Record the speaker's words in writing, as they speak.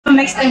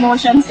Mixed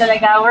emotions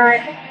talaga.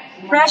 We're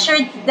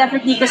pressured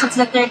definitely because it's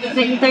the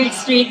third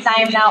straight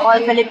time now,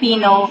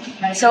 all-Filipino.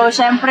 So,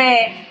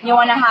 syempre, you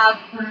wanna have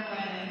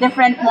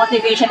different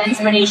motivation and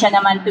inspiration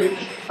naman to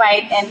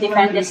fight and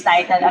defend this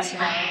title as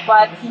well.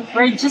 But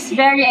we're just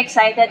very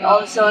excited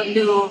also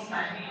to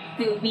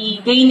be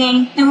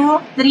gaining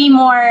 2-3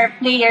 more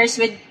players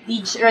with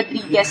DJ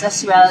Rodriguez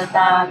as well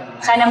na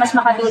sana mas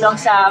makatulong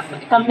sa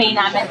campaign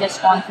namin this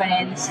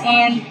conference.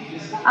 And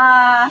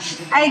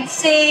I'd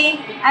say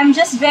I'm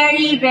just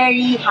very,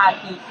 very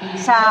happy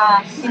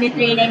sa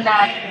tinitraining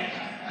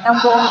ng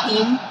buong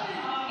team.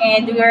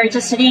 And we're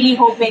just really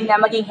hoping na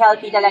maging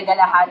healthy talaga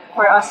lahat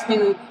for us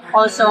to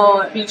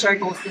also reach our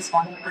goals this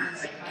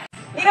conference.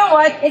 You know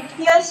what? It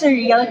feels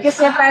surreal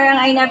kasi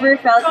parang I never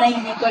felt na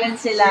hindi ko rin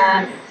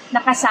sila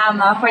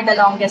nakasama for the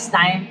longest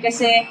time.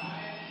 Kasi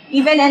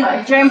even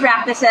during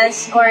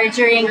practices or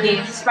during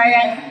games,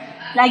 parang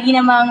lagi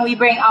namang we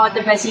bring out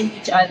the best in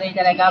each other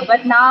talaga.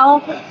 But now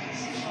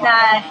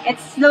that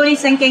it's slowly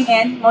sinking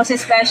in, most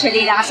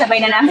especially nakasabay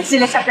na namin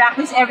sila sa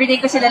practice,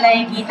 everyday ko sila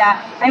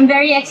nakikita, I'm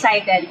very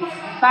excited.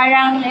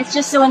 Parang it's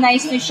just so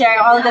nice to share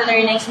all the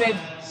learnings we've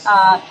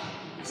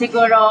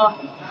siguro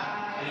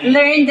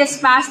learned this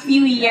past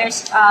few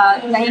years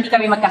na hindi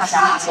kami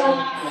magkakasama.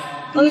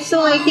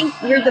 Also, I think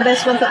you're the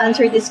best one to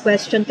answer this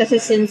question kasi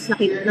since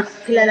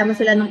nakilala mo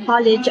sila ng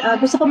college,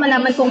 gusto ko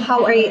malaman kung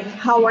how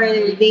are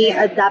they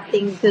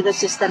adapting to the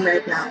system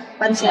right now?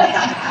 Paano sila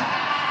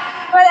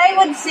Well, I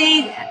would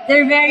say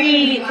they're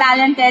very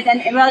talented and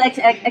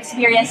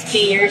well-experienced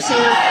players. So,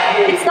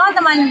 it's not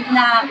naman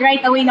na right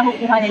away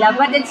nakukuha nila,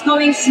 but it's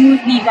going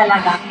smoothly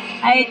talaga.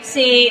 I'd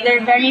say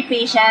they're very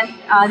patient.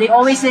 They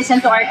always listen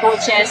to our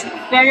coaches.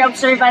 Very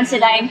observant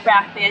sila in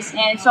practice.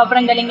 And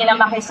sobrang galing nila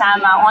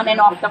makisama on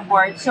and off the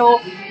court. So,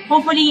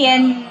 hopefully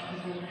in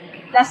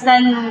less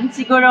than,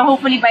 siguro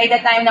hopefully by the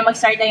time na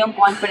mag-start na yung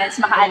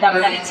conference, maka-adapt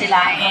na rin sila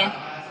and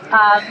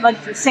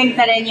mag-sync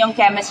na rin yung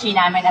chemistry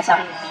namin as a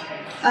team.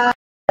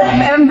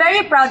 I'm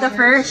very proud of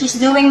her. She's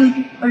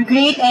doing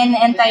great in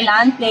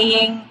Thailand,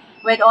 playing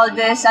with all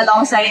this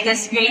alongside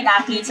these great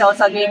athletes,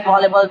 also great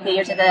volleyball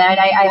players. And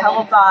I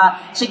hope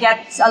she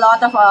gets a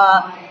lot of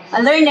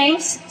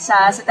learnings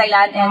sa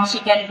Thailand and she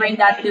can bring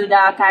that to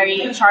the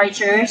Carry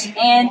Chargers.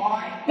 And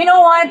you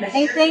know what?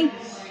 I think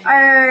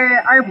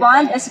our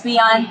bond is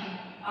beyond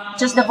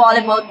just the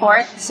volleyball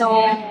court. So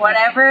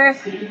whatever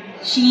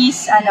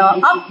she's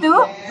up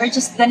to, we're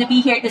just gonna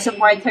be here to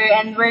support her,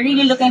 and we're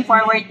really looking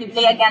forward to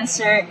play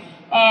against her.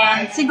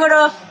 And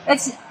siguro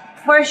it's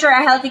for sure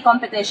a healthy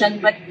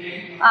competition, but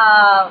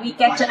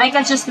I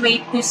can just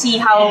wait to see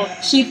how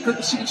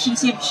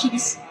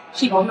she's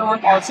grown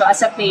also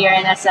as a player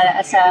and as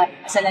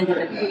an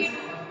individual.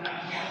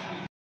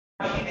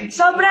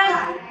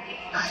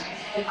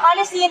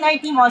 Honestly, in our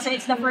team also,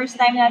 it's the first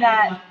time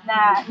na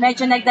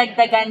medyo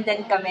nagdagdagan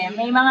din kami.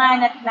 May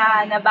mga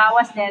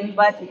nabawas din,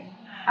 but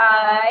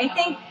I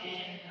think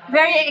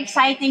very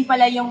exciting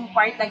pala yung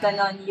part na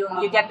ganon. You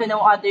get to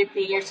know other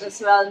players as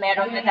well.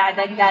 Merong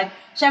nadadagdag.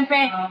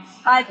 Siyempre,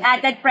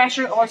 added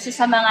pressure also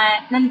sa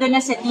mga nandun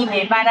na sa team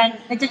eh. Parang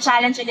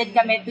nag-challenge ulit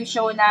kami to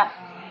show na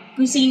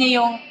kung sino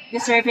yung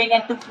deserving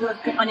and to prove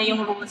kung ano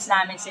yung rules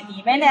namin sa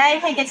team. And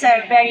I think it's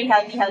a very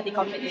healthy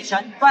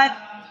competition. But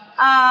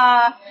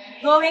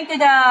going to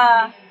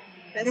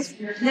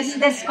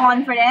this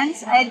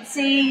conference, I'd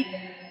say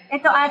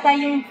ito ata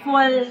yung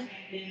full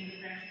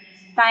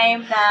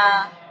time na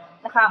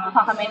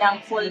nakakuha kami ng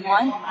full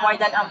month, more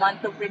than a month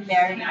to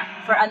prepare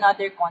for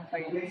another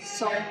conference.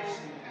 So,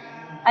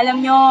 alam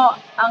nyo,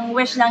 ang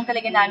wish lang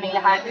talaga namin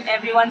lahat,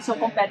 everyone's so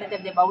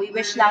competitive, diba? We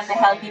wish lang na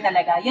healthy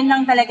talaga. Yun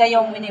lang talaga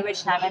yung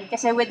wini-wish namin.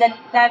 Kasi with the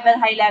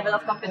high level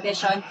of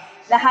competition,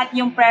 lahat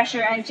yung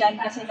pressure andyan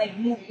kasi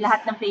nag-move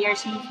lahat ng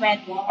players'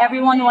 movement.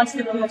 Everyone wants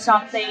to prove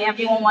something.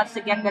 Everyone wants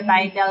to get the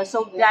title.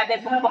 So,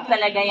 grabe, pukpok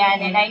talaga yan.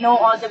 And I know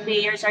all the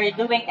players are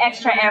doing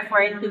extra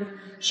effort to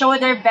show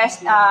their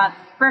best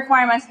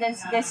performance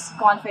this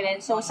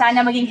confidence. So,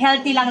 sana maging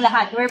healthy lang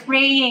lahat. We're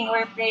praying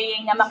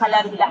na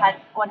makalaro lahat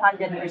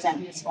 100%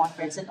 this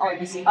conference and all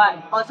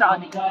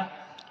throughout the game.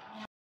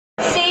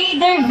 Say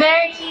they're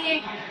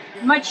very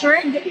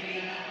matured.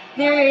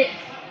 They're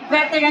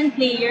veteran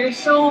players.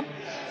 So,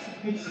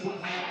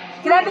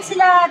 grabe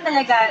sila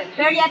talaga.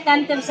 Very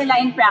attentive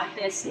sila in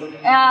practice.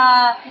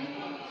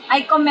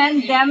 I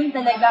commend them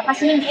talaga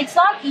kasi it's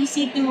not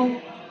easy to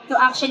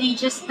actually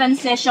just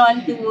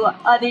transition to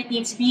other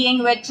teams,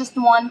 being with just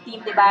one team,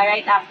 diba,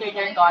 right after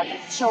their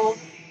college. So,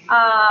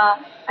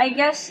 I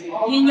guess,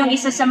 yun yung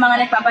isa sa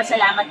mga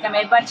nagpapasalamat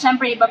kami. But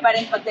syempre, iba pa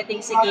rin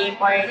pagdating sa game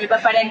or iba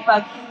pa rin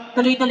pag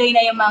tuloy-tuloy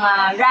na yung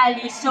mga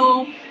rallies.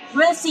 So,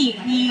 we'll see.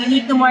 We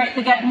need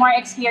to get more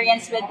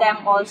experience with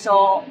them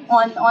also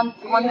on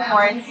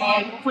court, and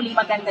hopefully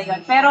maganda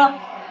yun. Pero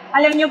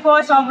alam niyo po,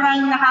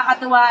 sobrang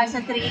nakakatuwa sa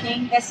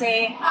training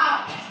kasi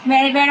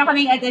meron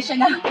kaming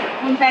addition ng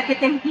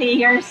competitive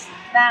players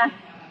na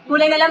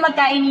kulay na lang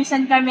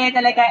magkainisan kami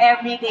talaga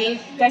everyday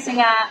kasi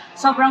nga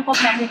sobrang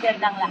competitive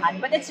ng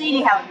lahat. But it's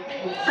really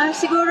helpful.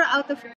 Siguro out of